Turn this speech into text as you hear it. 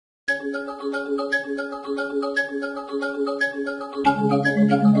This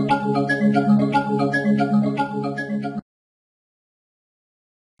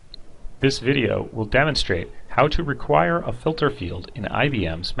video will demonstrate how to require a filter field in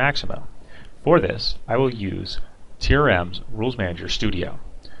IBM's Maximo. For this, I will use TRM's RulesManager Studio.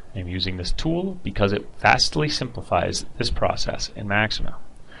 I'm using this tool because it vastly simplifies this process in Maximo.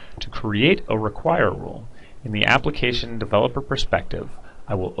 To create a require rule, in the application developer perspective,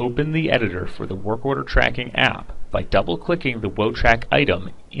 I will open the editor for the Workorder Tracking app by double-clicking the WOTRACK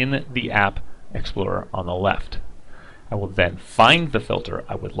item in the App Explorer on the left. I will then find the filter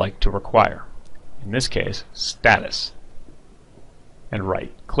I would like to require, in this case, status, and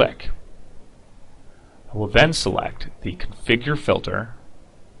right-click. I will then select the Configure Filter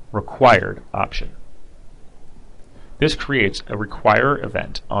Required option. This creates a require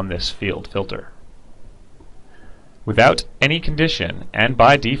event on this field filter. Without any condition and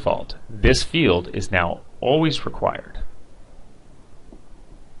by default, this field is now always required.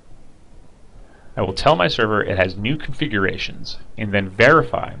 I will tell my server it has new configurations and then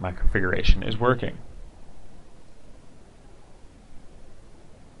verify my configuration is working.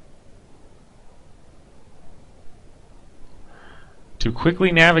 To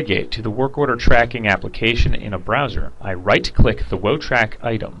quickly navigate to the Workorder Tracking application in a browser, I right-click the WOTRACK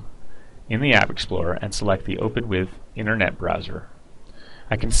item in the App Explorer and select the Open with Internet Browser.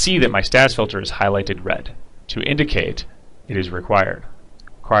 I can see that my status filter is highlighted red to indicate it is required.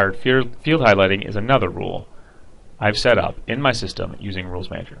 Required field highlighting is another rule I've set up in my system using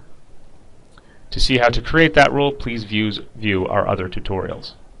RulesManager. To see how to create that rule, please view our other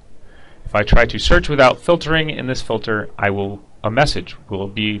tutorials. If I try to search without filtering in this filter, a message will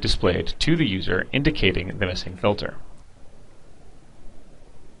be displayed to the user indicating the missing filter.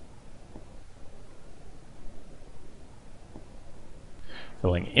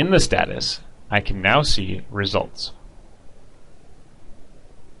 Filling in the status, I can now see results.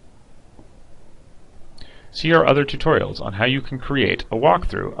 See our other tutorials on how you can create a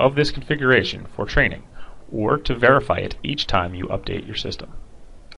walkthrough of this configuration for training, or to verify it each time you update your system.